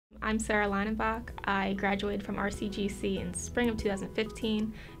I'm Sarah Leinenbach. I graduated from RCGC in spring of 2015,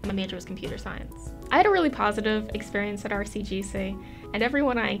 and my major was computer science. I had a really positive experience at RCGC, and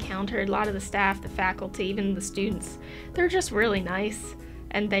everyone I encountered, a lot of the staff, the faculty, even the students, they're just really nice.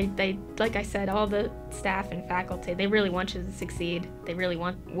 And they, like I said, all the staff and faculty, they really want you to succeed. They really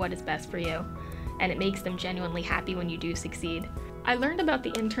want what is best for you, and it makes them genuinely happy when you do succeed. I learned about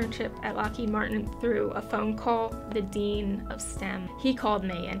the internship at Lockheed Martin through a phone call. The dean of STEM, he called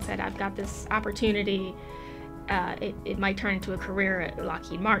me and said, I've got this opportunity. It might turn into a career at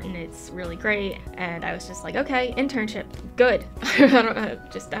Lockheed Martin. It's really great. And I was just like, okay, internship, good.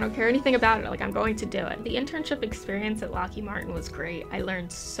 I don't care anything about it. Like, I'm going to do it. The internship experience at Lockheed Martin was great. I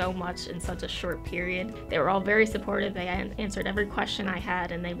learned so much in such a short period. They were all very supportive. They answered every question I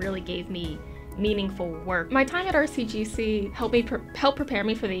had, and they really gave me meaningful work. My time at RCGC helped prepare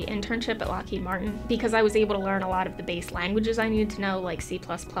me for the internship at Lockheed Martin because I was able to learn a lot of the base languages I needed to know, like C++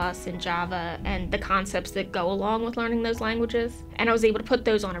 and Java, and the concepts that go along with learning those languages. And I was able to put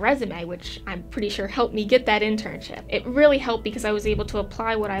those on a resume, which I'm pretty sure helped me get that internship. It really helped because I was able to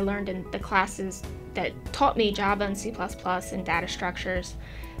apply what I learned in the classes that taught me Java and C++ and data structures,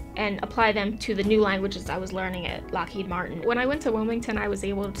 and apply them to the new languages I was learning at Lockheed Martin. When I went to Wilmington, I was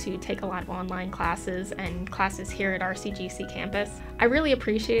able to take a lot of online classes and classes here at RCGC campus. I really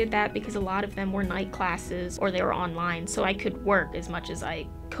appreciated that because a lot of them were night classes or they were online, so I could work as much as I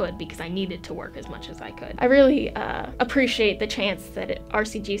could because I needed to work as much as I could. I really appreciate the chance that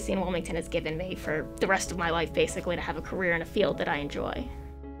RCGC in Wilmington has given me for the rest of my life, basically, to have a career in a field that I enjoy.